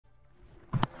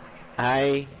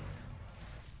Hi,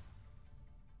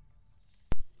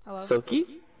 Hello? Silky.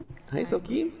 Hi, Hi.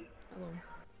 Silky. Hello.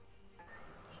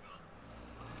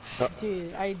 Oh,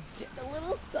 Dude, I did a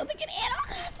little something in Animal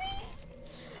Crossing.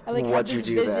 I like had what'd you this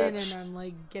do, vision and bitch? I'm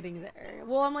like getting there.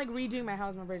 Well, I'm like redoing my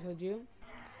house, remember I told you?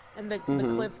 And the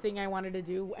Mm-hmm. cliff thing I wanted to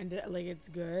do ended like it's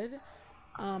good.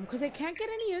 Cause I can't get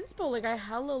any inspo. Like I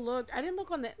hella looked. I didn't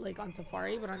look on the like on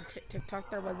Safari, but on TikTok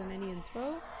there wasn't any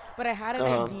inspo. But I had an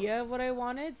Uh-huh. idea of what I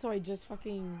wanted, so I just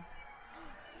fucking.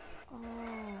 Oh.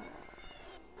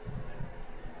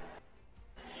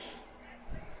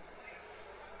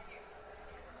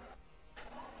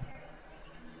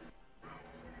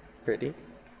 Pretty.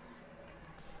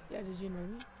 Yeah, did you know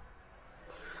me?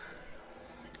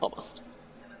 Almost.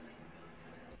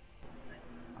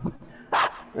 I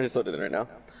just loaded it right now.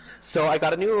 So I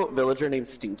got a new villager named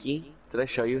Stinky. Did I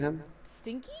show you him?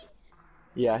 Stinky?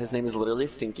 Yeah, his name is literally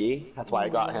Stinky. That's why I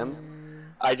No got him. way.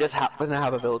 I just happen to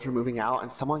have a villager moving out,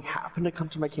 and someone happened to come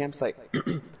to my campsite.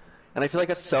 And I feel like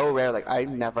it's so rare. Like, I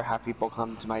never have people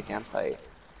come to my campsite.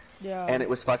 Yeah. And it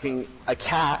was fucking a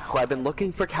cat who I've been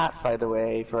looking for cats, by the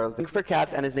way, looking for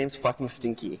cats, and his name's fucking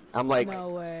Stinky. I'm like, No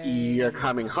way. you're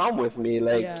coming home with me,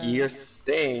 like, Yeah. you're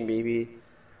staying, baby.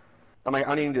 I'm like, I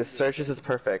don't even need to search, this is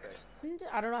perfect.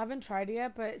 I don't know, I haven't tried it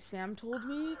yet, but Sam told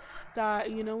me that,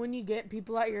 you know, when you get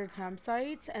people at your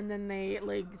campsites and then they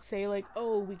like say like,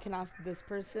 oh, we can ask this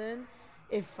person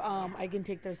if I can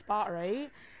take their spot, right?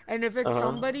 And if it's Uh-huh.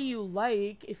 somebody you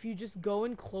like, if you just go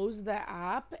and close the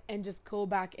app and just go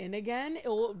back in again, it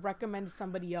will recommend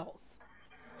somebody else.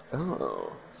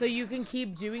 Oh. So you can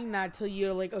keep doing that till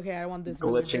you're like, okay, I want this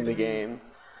villager Glitching to the be. game.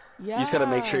 You just gotta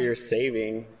make sure Yeah. you're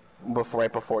saving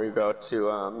right before you go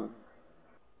to,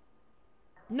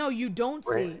 No, you don't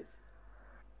right? save.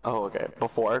 Oh, okay.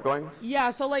 Before going?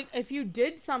 Yeah, so like if you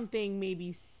did something,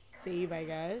 maybe save, I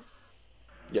guess.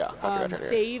 Yeah, gotcha.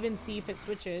 Save and see if it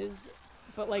switches.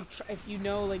 But like if you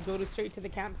know, like go to straight to the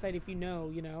campsite if you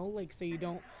know, like so you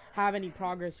don't have any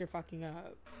progress you're fucking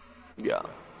up. Yeah.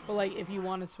 But like if you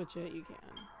want to switch it, you can.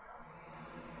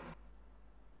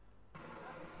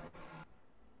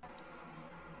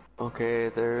 Okay,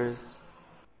 there's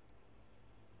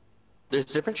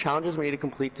different challenges we need to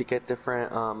complete to get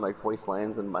different like voice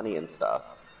lines and money and stuff.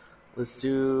 Let's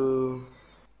do.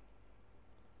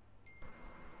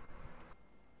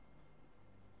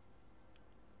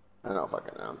 I don't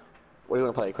fucking know. What do you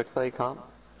want to play? Quick play comp?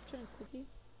 Sure, quickie.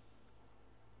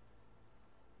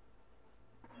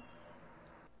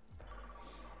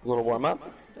 A little warm up?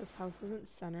 This house isn't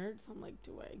centered, so I'm like,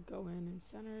 do I go in and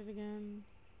center it again?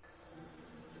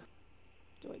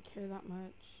 Do I care that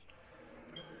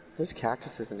much? There's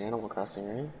cactuses in Animal Crossing,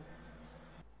 right?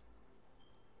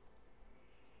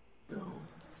 No.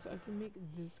 So I can make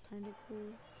this kind of cool.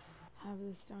 Have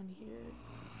this down here.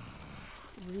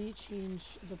 Rechange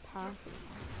the path.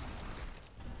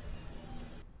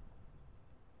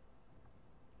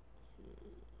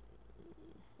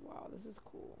 Wow, this is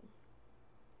cool.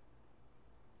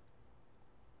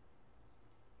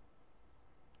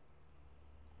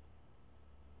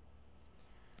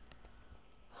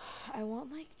 I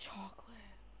want like chocolate.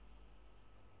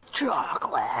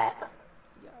 Chocolate!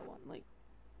 Yeah,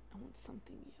 I want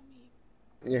something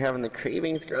yummy. You're having the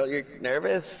cravings, girl. You're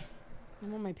nervous?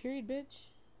 I'm on my period, bitch.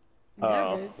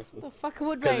 Oh. Nervous? What the fuck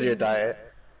would Because of your my...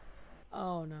 diet.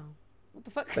 Oh no. What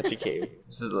the fuck? That you came.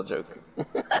 This is a little joke. Oh,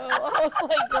 I was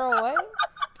like, girl, what?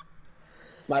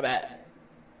 My bad.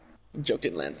 Joke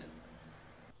didn't land.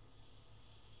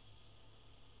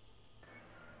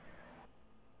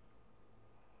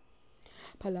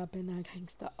 Pull up in a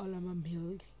gangsta, all I'm a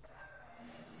mill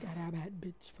gangsta. Got a bad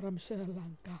bitch from Sri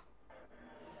Lanka.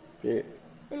 Yeah.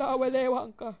 Hello, where they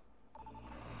wanka.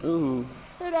 Ooh.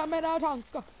 Mera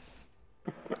tanka.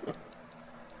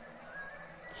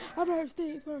 A first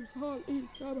things first, I'll eat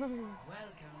the birds.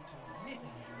 Welcome to Listen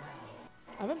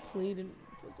Well. I haven't played in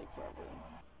feels like forever.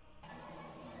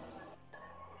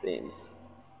 Seems.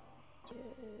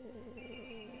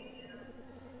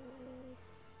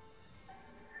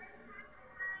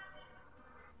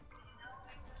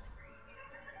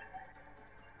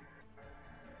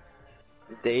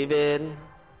 David.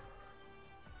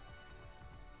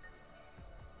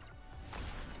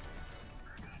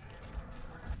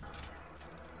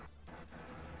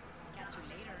 Catch you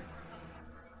later.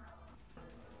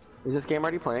 Is this game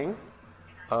already playing?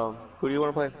 Oh, who do you want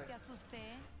to play? Te asusté.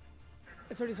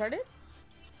 It's already started?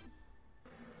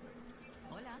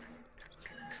 Hola.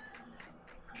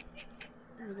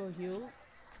 Let me go heals.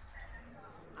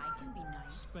 I can be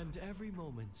nice. Spend every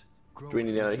moment. Do we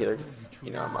need another healer?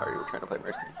 You know, I'm already trying to play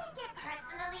Mercy. I take it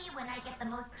personally when I get the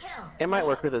most kills. It might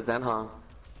work with a Zen, huh?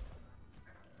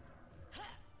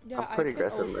 Yeah, I'm I pretty could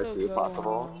aggressive also Mercy if go,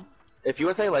 possible. If you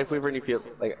would say Life Weaver and you feel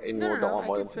like and you No, don't want I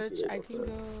more can than 50 switch. I levels, can so-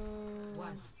 go.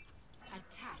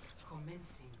 Attack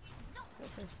commencing. Go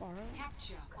for Sparrow.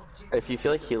 Capture objective. If you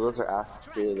feel like healers are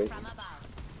asked to, like, From above.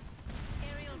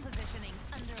 Aerial positioning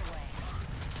underway.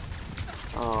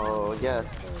 oh yes,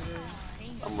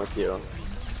 I'm with you.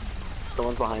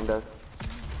 Someone's behind us.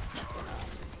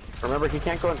 Remember, he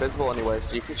can't go invisible anywhere,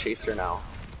 so you can chase her now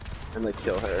and like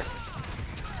kill her.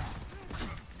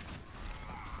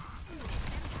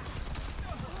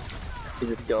 He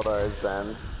just killed ours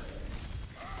then.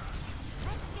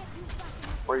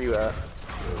 Where are you at?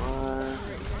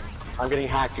 I'm getting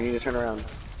hacked. You need to turn around.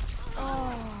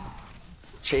 Oh.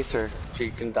 Chase her.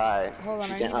 She can die. Hold on,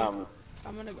 She I can't. need to-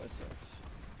 I'm gonna go switch.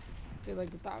 I feel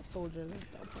like without soldiers,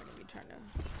 there's no point in me trying to.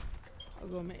 I'll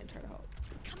go mid and try to help.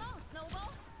 Come on,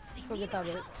 Snowball. Let's go get that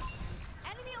bit.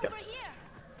 Enemy Yep. over here.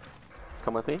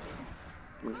 Come with me.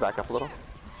 Back up a little.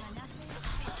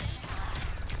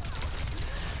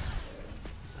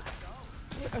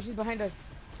 Oh, she's behind us.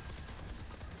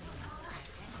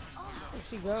 Where'd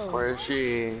she go? Where is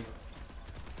she?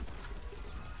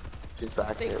 She's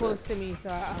back Stay here. close to me, so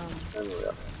There we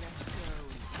go.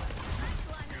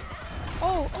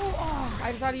 Oh!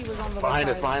 I thought he was on the Behind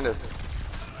us, left behind us. side.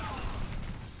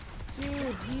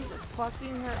 Dude, he's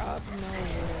fucking her up. No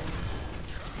way.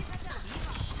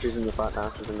 She's in the front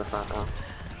now. She's in the front now.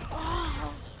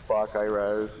 Fuck, I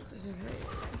rose.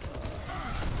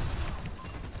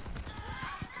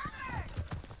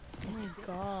 Oh my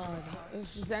god. If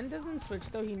Zen doesn't switch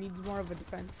though, he needs more of a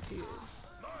defense too.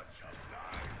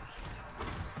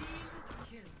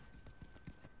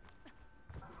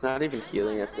 It's not even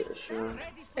healing us the issue.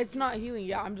 It's not healing,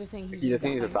 yeah, I'm just saying he's He just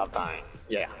needs to behind. stop dying.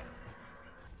 Yeah.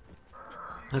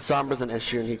 His Sombra's an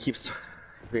issue and he keeps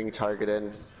being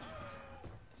targeted.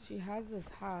 She has this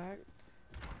hacked.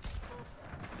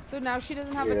 So now she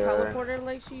doesn't have a Yeah. teleporter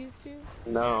like she used to?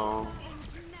 No.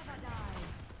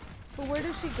 But where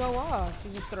does she go off?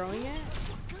 She's just throwing it?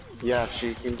 Yeah,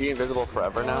 she can be invisible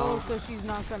forever Oh, now. so she's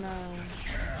not gonna...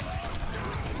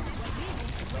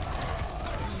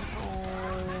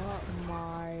 Oh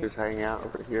my... She's hanging out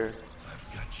over here.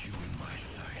 I've got you in my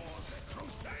sights.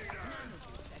 Crusaders!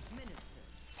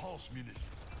 Pulse munition.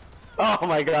 Oh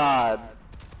my god.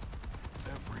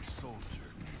 Every soldier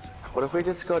needs a What if we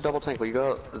just go double tank? Will you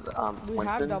go, We Winston?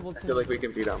 have double I feel tank. like we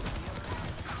can beat him.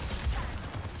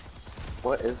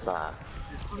 What is that?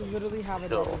 You literally have a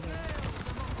Kill. double hit.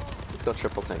 Let's go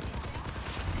triple tank.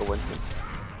 Go Winston.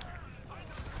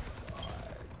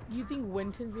 You think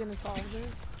Winton's gonna solve this?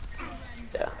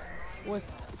 Yeah. With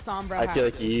Sombra I feel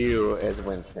hack? like you as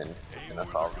Winston gonna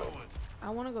solve this. I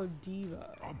wanna go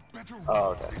Diva. a better Oh,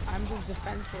 okay. I'm just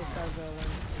defenseless as a...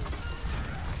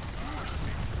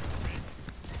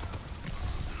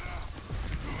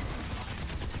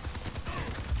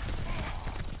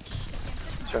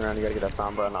 Turn around, you gotta get that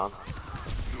Sombra on.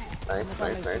 Nice,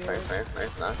 nice, nice, nice, nice,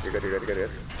 nice, nice. You're good, you're good, you're good, you're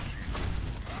good.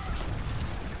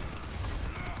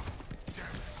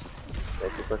 Yeah,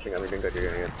 keep pushing him, you're doing good, you're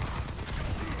doing good.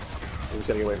 I'm just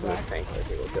gonna get away from this tank, I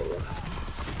think we'll kill you.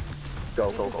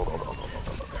 Go, go, go, go, go, go, go,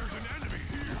 go, go.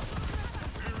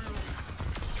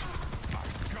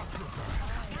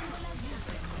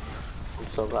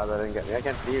 I'm so glad that didn't get me. I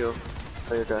can't see you.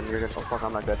 Oh, you're good, you're good. Oh fuck,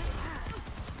 I'm not good.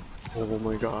 Oh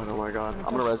my god, oh my god.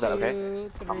 I'm gonna res that, okay?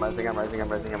 I'm resing, I'm resing, I'm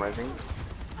resing, I'm resing.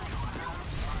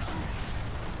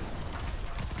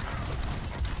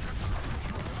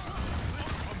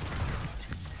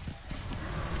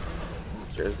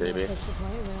 Cheers, baby.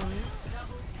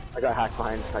 I got hacked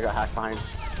behind, I got hacked behind.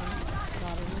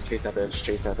 Chase that bitch,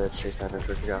 chase that bitch, chase that bitch,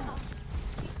 where'd you go?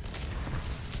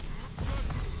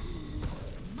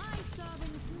 My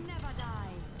servants never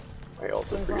die. My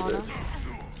ult is pretty good.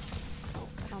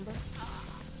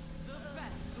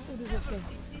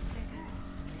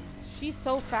 She's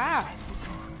so fast.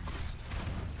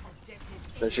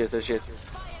 There she is, there she is.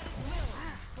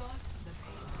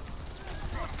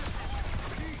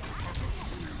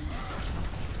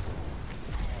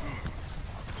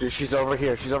 Dude, she's over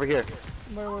here, she's over here.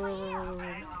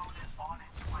 Where?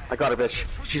 I got her, bitch.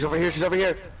 She's over here, she's over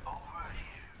here.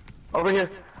 Over here.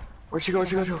 Where'd she go, where'd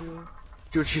she go?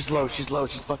 Dude, she's low, she's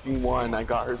fucking one. I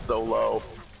got her so low.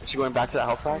 Is she going back to that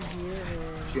health pack?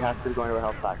 She has to be going to her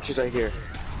health pack. She's right here.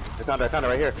 I found her,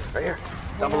 right here, right here.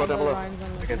 Down below, down below.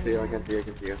 I can see you, I can see you, I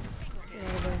can see you.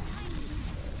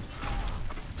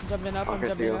 I'm jumping up, I'm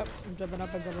Okay, see jumping you. up, I'm jumping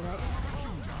up, I'm jumping up.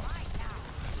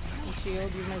 My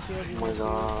shield, use my shield, use Oh my my shield.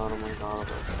 god, oh my god.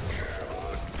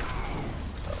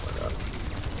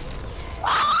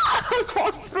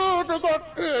 Oh my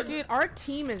god. Dude, our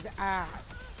team is ass.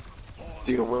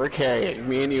 Dude, we're carrying.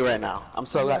 Me and you right now. I'm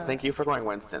so glad. Yeah. Thank you for going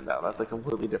Winston, though. That's a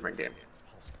completely different game.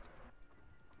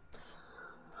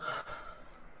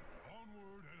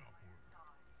 Onward and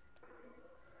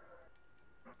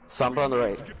upward. Sombra on the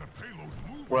right. Get the payload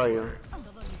moving. Where are you?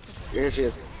 Here she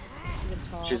is. Good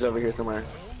talk. She's over here somewhere.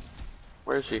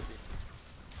 Where is she?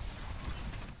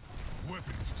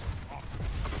 Weapon system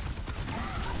optimized.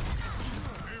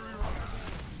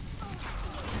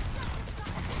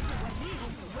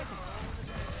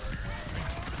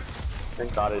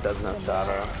 Thank God it doesn't have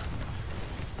shadow.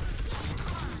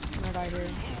 Not out here.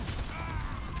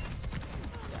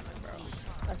 Damn it, bro.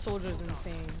 That soldier's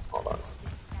insane. Hold on.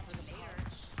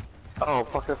 Oh,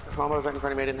 fuck, if Sombra was right in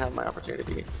front of me, I didn't have my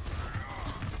opportunity.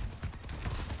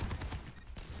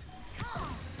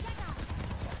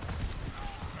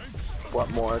 What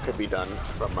more could be done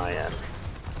from my end?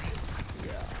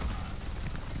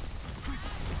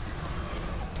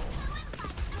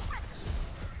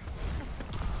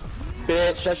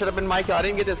 Bitch, that should have been Micah. I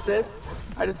didn't get the assist.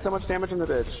 I did so much damage on the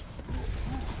bitch.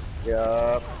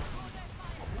 Yup.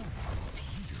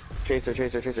 Chaser,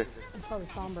 chaser, chaser. It's probably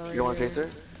Sombra right You want here. chaser?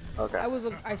 Okay.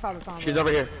 I saw the Sombra. She's over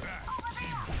here.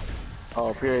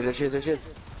 Oh, period. There she is, there she is.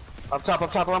 Up top,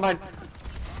 one behind.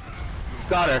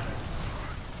 Got her.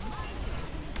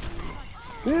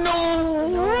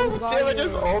 No! got Damn, I you.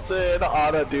 just ulted.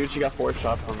 Anna, dude, she got 4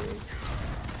 shots on me.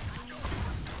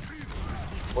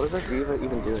 What is that Diva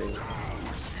even doing?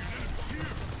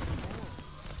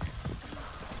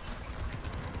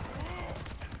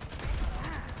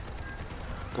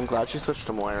 I'm glad she switched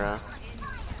to Moira.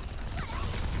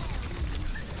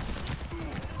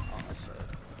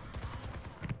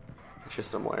 It's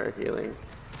just a Moira healing.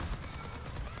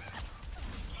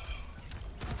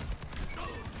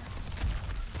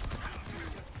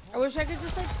 I wish I could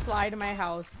just like slide to my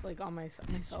house like on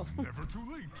myself. Never too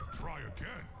late to try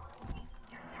again.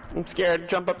 I'm scared.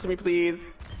 Jump up to me,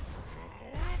 please.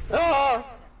 Ah!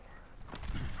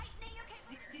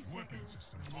 60 Weapon seconds.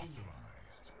 system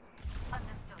optimized.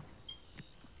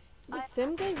 The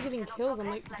Sim guy's getting kills. I'm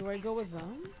like, do I go with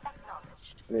them?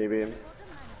 Maybe.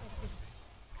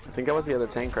 I think that was the other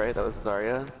tank, right? That was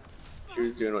Zarya. She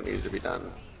was doing what needed to be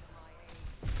done.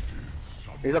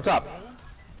 He's up top.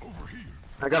 Over here.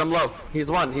 I got him low. He's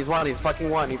fucking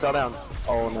one. He fell down.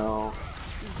 Oh no.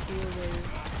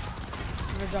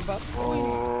 I'm gonna jump up.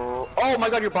 Oh my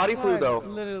god, your body flew though.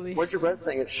 Literally. Where'd your res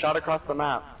thing? It shot across the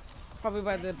map. Probably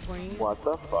by the point. What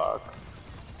the fuck?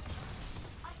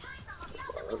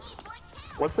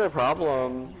 What's their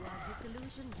problem?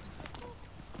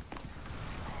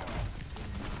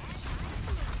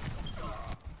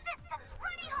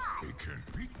 They can't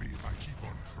beat me if I keep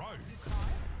on trying.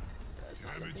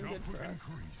 Damage output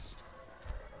increased.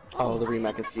 Oh, the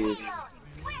remake is huge.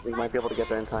 We might be able to get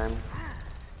there in time.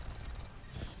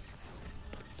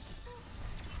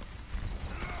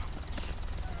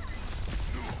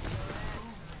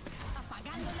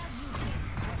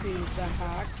 See the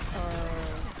hack or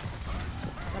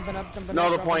jumping up, jumping No, up,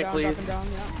 the dropping point, down, please. dropping down,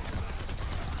 yeah.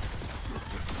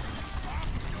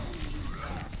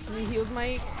 Any heals,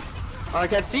 Mike? Oh, I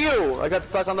can't see you! I got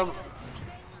stuck on the...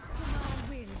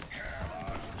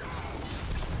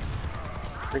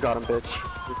 I got him, bitch.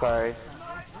 I'm sorry.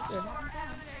 Good.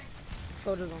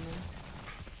 Soldiers on me.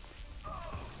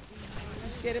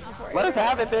 Just get it before Let us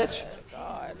have it, bitch!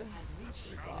 God.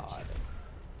 God.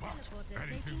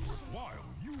 Anything worthwhile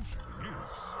usually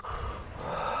is.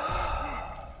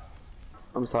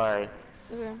 I'm sorry.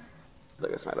 Okay.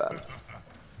 Look, it's my bad.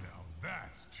 Now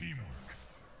that's teamwork.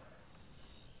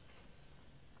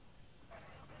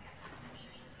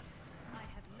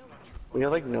 We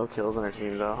have like no kills on our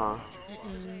team though, huh?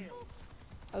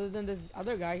 Other than this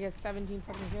other guy, he has 17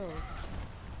 fucking kills.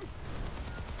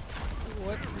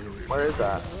 What? Where is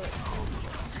that?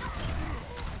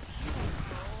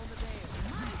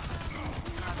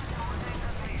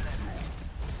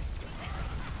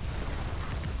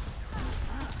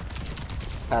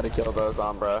 Had to kill those,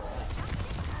 Umbra.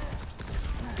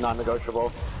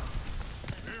 Non-negotiable.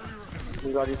 Oh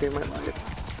my god, you saved my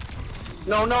life.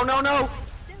 No, no, no, no!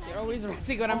 You're always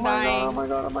risky when Oh I'm my god, dying. oh my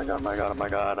god, oh my god, oh my god, oh my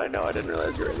god. I know, I didn't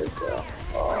realize you were in this kill.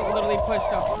 I literally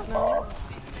pushed up. No.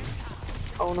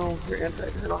 Oh no, you're anti,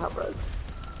 I don't have res.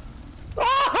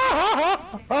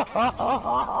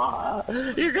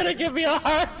 You're gonna give me a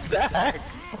heart attack!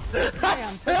 I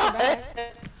am pushing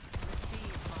back.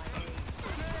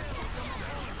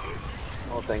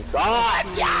 Oh, thank God!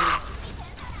 Yeah!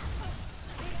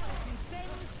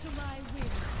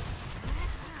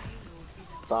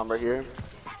 Sombra here.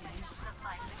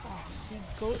 She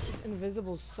goes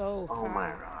invisible so Oh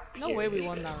my fast. No way we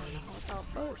won that right now. What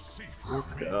the fuck?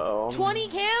 Let's go. 20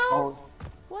 kills? Oh.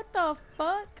 What the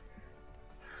fuck?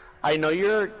 I know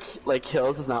your like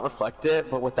kills does not reflect it,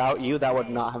 but without you, that would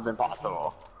not have been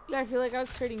possible. Yeah, I feel like I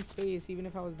was creating space even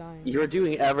if I was dying. You were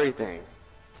doing everything.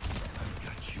 I've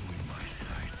got you in my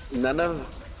sights. None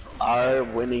of our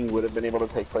winning would have been able to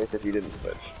take place if you didn't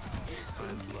switch. I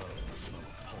love the smell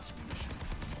of pulse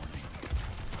munitions in the morning.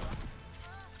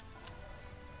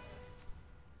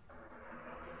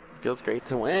 Feels great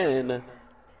to win.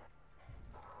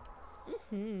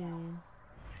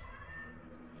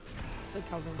 It's like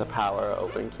how The power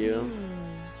open queue.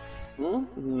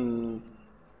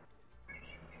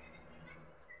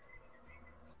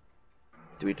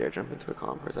 Do we dare jump into a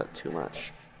comp, or is that too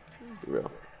much? Be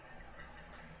real.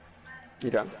 You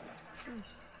done?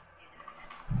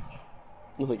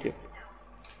 Well, thank you.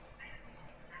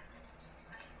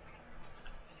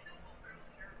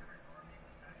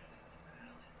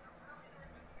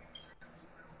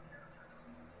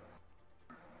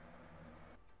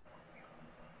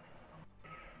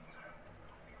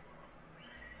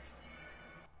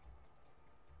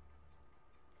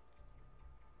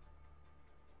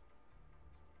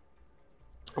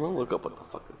 I'm gonna look up what the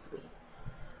fuck this is.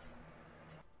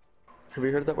 Have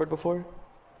you heard that word before?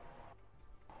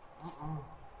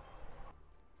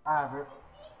 I haven't.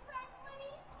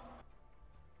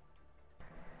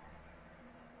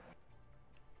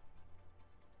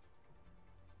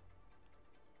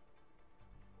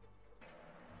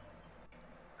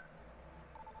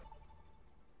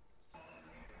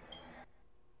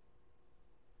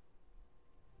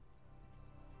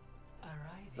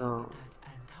 Arriving Oh. at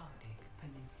Antarctic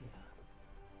Peninsula.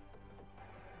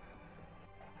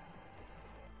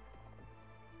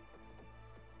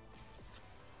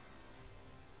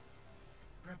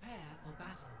 Prepare for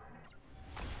battle.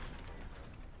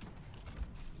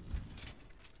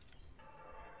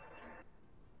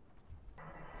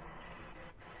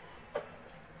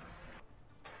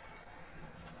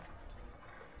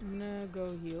 I'm gonna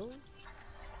go heals.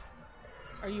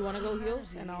 Or you wanna go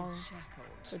heals and I'll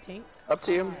go tank? Up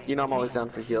to you. You know I'm always down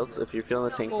for heals. If you're feeling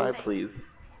the tank vibe,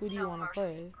 please. Who do you wanna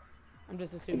play? I'm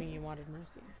just assuming you wanted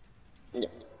Mercy. Yeah.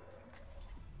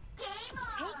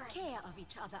 Take care of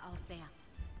each other out there.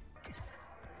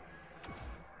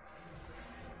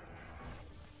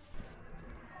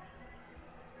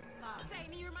 Stay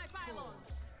near my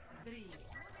pylons. 3,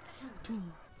 2,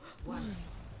 1.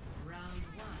 Round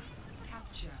 1.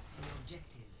 Capture the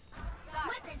objective.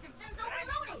 Weapon systems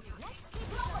overloaded. Let's keep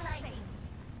mobilizing.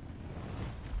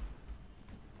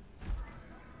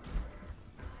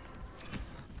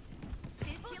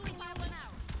 Still killing you one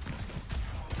out.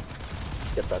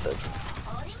 Get that bitch.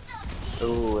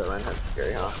 Ooh, that line that's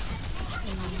scary, huh?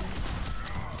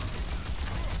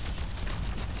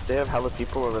 They have hella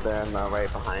people over there and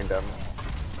right behind them.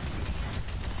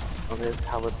 Oh, there's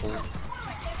hella teams.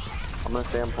 I'm gonna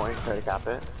stay on point, try to cap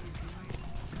it.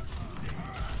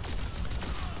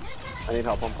 I need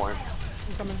help on point.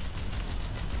 I'm coming.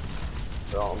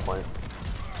 They're all on point.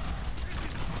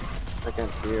 I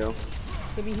can't see you.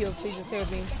 Give me heals, please. Just stay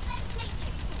with me.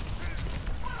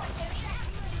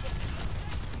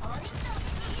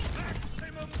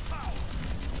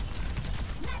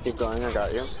 Keep going, I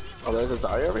got you. Oh, there's a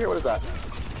Zarya over here? What is that?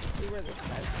 See where this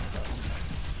guy's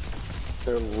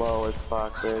They're low as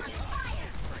fuck, bitch.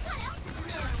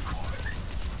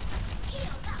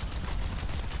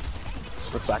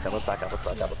 Let's back up, let's back up, let's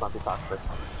back up. Let's not be toxic.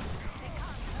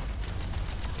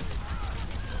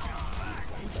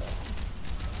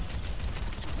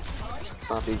 Let's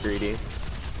not be greedy.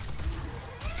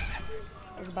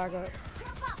 Let's back up.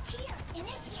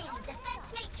 Initiating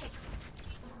defense matrix.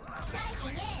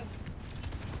 Diving in.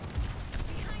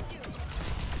 Behind you.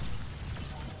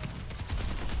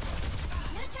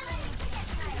 Neutralizing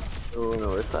projectile. Ooh, no,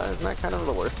 isn't that kind of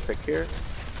the worst pick here?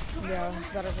 Yeah, it's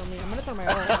better for me. I'm gonna throw my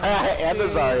ult. And the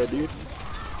Zarya, dude.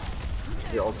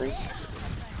 You're ulting? I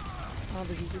don't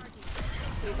think you could.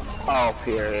 Oh,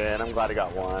 period. I'm glad I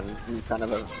got one. You kind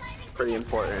of a pretty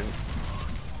important.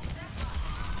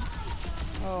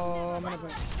 Oh, I'm gonna go.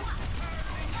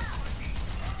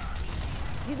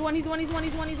 He's one, he's one, he's one,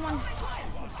 he's one, he's one.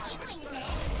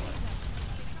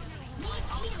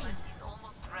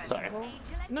 Sorry.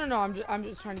 No, no, no, I'm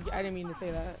just trying to get, I didn't mean to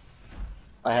say that.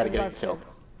 I had to I get was it about to killed.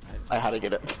 I had to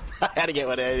get it. I had to get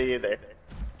what I needed there.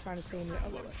 Trying to stay in the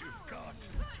other way.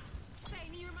 Stay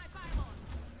near my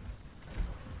pylons.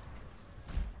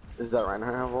 Is that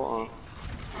Reinhardt? Oh.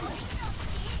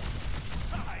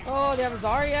 Oh, they have a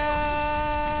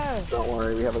Zarya! Don't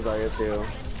worry, we have a Zarya too.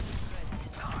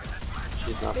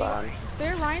 She's not bad.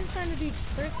 Their Ryan's trying to do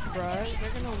tricks, bruh.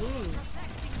 They're gonna lose.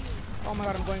 Oh my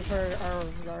god, I'm going for our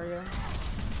Zarya.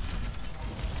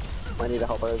 I need to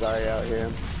help our Zarya out here.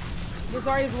 The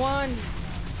Zarya's won.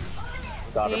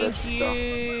 Got Thank it.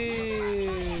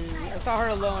 you. I saw her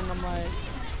alone and I'm like,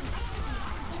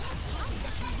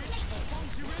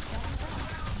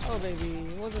 oh baby,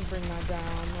 wasn't bring that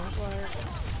down.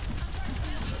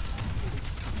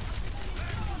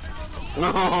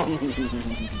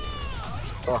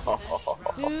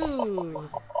 Dude.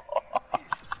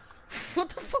 What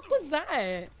the fuck was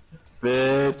that?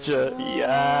 Bitch,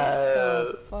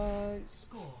 yes. Fuck.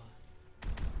 Score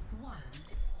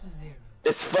 1-0.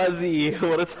 It's fuzzy.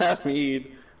 What does that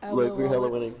mean? Look, we're hella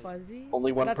winning. Fuzzy?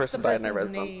 Only one That's person the died in our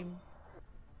person's res zone. name.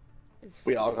 Is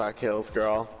We all got kills,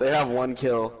 girl. They have one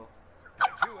kill.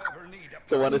 If you ever need a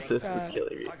The one place, assist is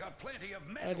killing me. I got plenty of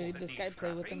Oh, metal did that this guy needs play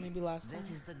with him scrapping. maybe last time?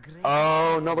 That is the great.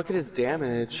 Oh, no, look at his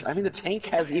damage. I mean, the tank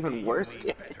has even worse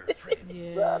damage. Better friend.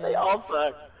 Yeah. They all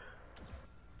suck.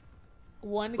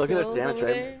 One Look at the kills damage, over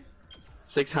right? there.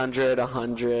 600,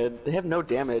 100. They have no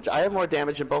damage. I have more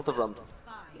damage in both of them.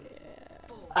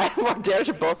 I have more damage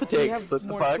in both the We tanks. have What the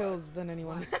more fuck? kills than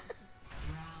anyone. Round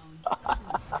 2.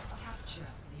 Capture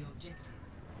the objective.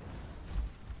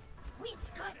 We've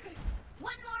got this.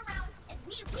 One more round and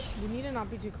we win. We need to not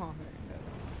be too confident.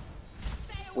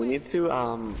 We need to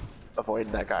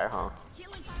avoid that guy, huh?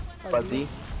 Fuzzy?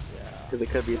 Because it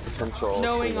could be potential.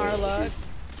 Knowing our luck.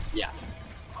 Yeah.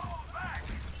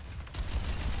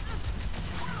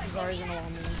 Zarya's gonna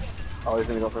want me. Oh, he's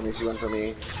gonna go for me. She went for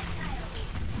me.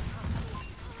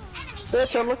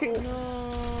 Bitch, I'm looking.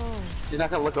 No. She's not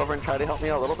gonna look over and try to help me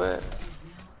out a little bit.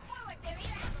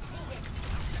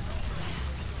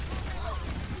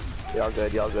 Y'all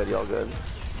good, y'all good, y'all good.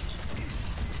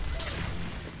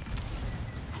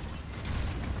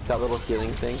 That little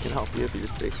healing thing can help you if you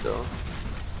just stay still.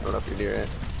 I don't know if you're near it.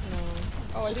 No.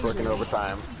 Oh, I It's think working you're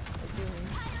overtime.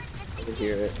 right. I can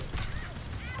hear it.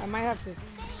 I might have to.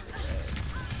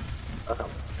 Okay.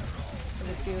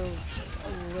 It feels a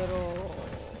little.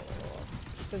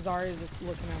 The Zarya's just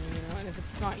looking at me, you know. And if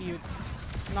it's not you,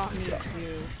 it's not me. It's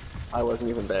you. I wasn't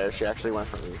even there. She actually went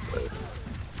for me. So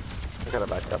I gotta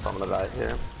back up. I'm gonna die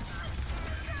here.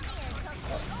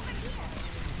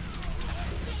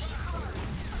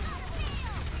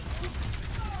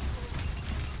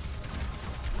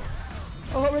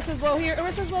 Oh, Arissa's low here.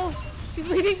 Arissa's low. She's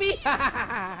leading me.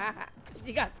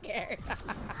 She got scared.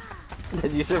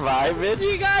 Did you survive, bitch?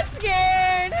 She got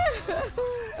scared.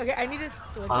 Okay, I need to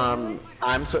switch. I'm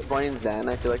going Zen.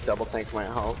 I feel like double tank might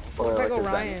help. What if I like go a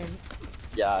Zen. Ryan?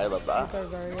 Yeah, I love that. There's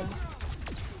Zarya.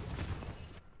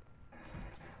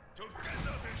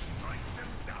 Together this strikes him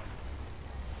down.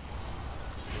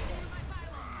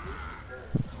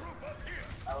 Group up here.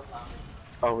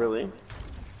 Oh, really?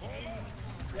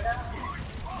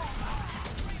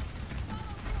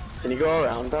 Can you go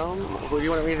around them? Who do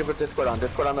you want me to put Discord on?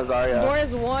 Discord on the Zarya.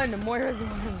 Moira's one. Moira's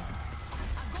one.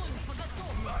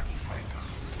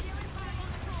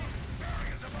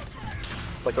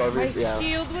 Like over, My yeah.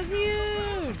 shield was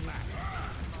huge.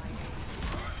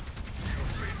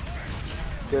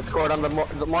 Discord on the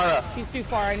Moira. She's too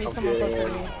far. I need someone Okay.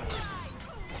 close to me.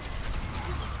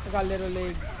 I got little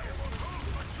legs.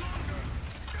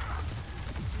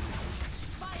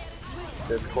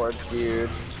 Discord's huge.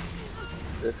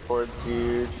 Discord's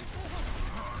huge.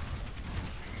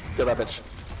 Kill that bitch.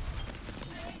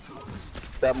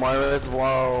 That Moira is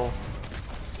whoa.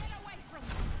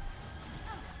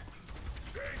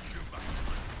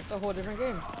 It's a whole different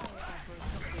game.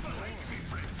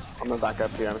 I'm gonna back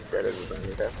up here. I'm scared of this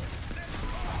thing. Okay.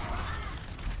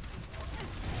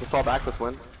 Just fall back. Let's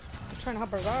win. I'm trying to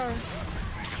help her guard.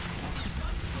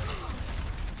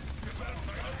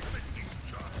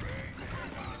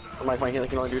 I'm like, my healing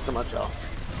can only do so much, though.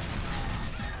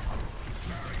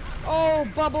 Oh,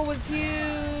 Bubble was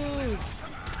huge.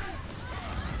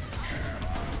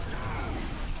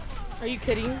 Are you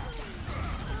kidding?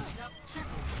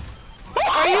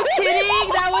 Are you kidding?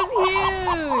 That was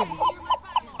huge.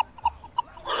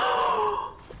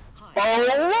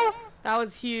 Oh! That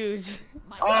was huge.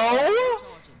 Oh!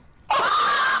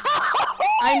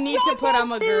 I need to put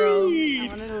I'm a girl. I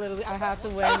wanted to literally. I have to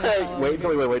win. That's all. Wait till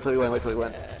we win, wait till we win, wait till we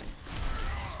win.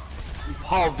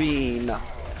 Paul Bean.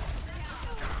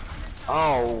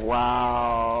 Oh,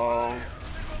 wow.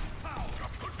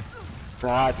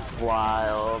 That's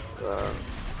wild.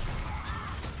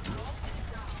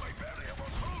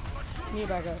 Need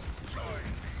back up.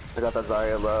 I got that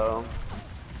Zarya low.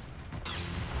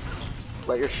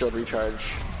 Let your shield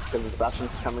recharge, because this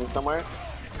Bastion's coming somewhere.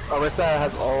 Orisa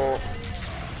has ult.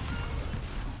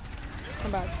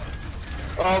 Come back.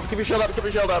 Oh, keep your shield up, keep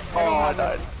your shield up. Oh, I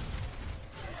died.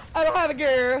 I don't have a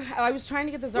gear. I was trying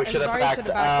to get the Zarya. We should have Zarya backed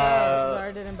should have backed up. up.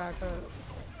 Zarya didn't back up.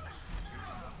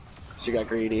 She got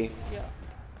greedy. Yeah.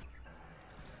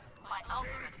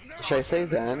 Should I say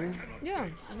Zen? Yeah, I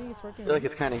think it's working. I feel like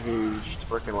it's kind of huge. It's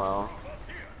working well.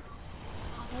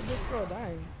 How'd this girl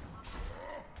die?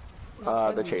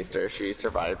 The chaser. She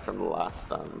survived from the last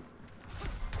stun.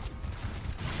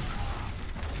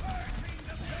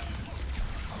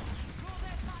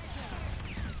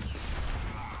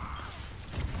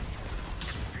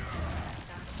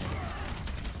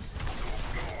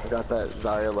 I got that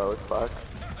Zarya low as fuck.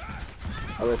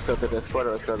 Oh, let's go to the Discord,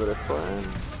 or let's go to the Discord.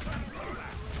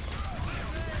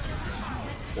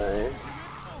 Nice.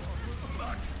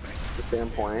 The same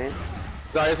point.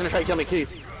 Zarya's gonna try to kill me,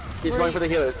 Keys. He's going for the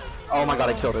healers. Oh my god,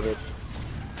 I killed her, dude.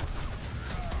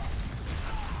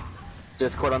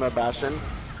 Discord on the Bastion.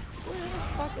 Where the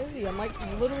fuck is he? I'm like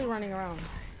literally running around.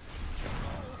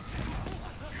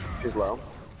 She's low.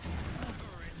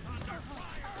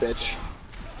 Bitch.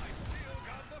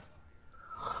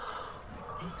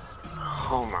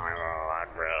 Oh my god,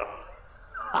 bro.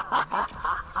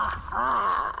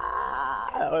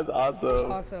 That was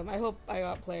awesome. Awesome. I hope I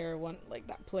got player one. Like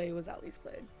that play was at least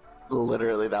played.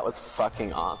 Literally, that was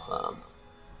fucking awesome.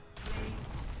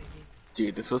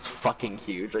 Dude, this was fucking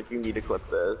huge. Like, you need to clip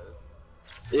this.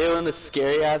 Ew, and the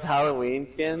scary ass Halloween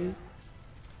skin.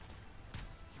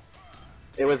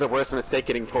 It was the worst mistake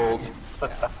getting pulled.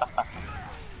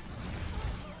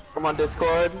 Come on,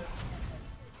 Discord.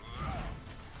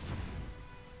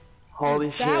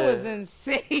 Holy shit. That was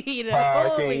insane. Holy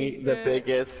Fucking shit. the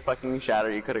biggest fucking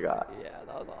shatter you could have got. Yeah,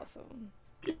 that was awesome.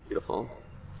 Beautiful.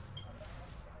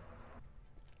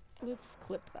 Let's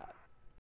clip that.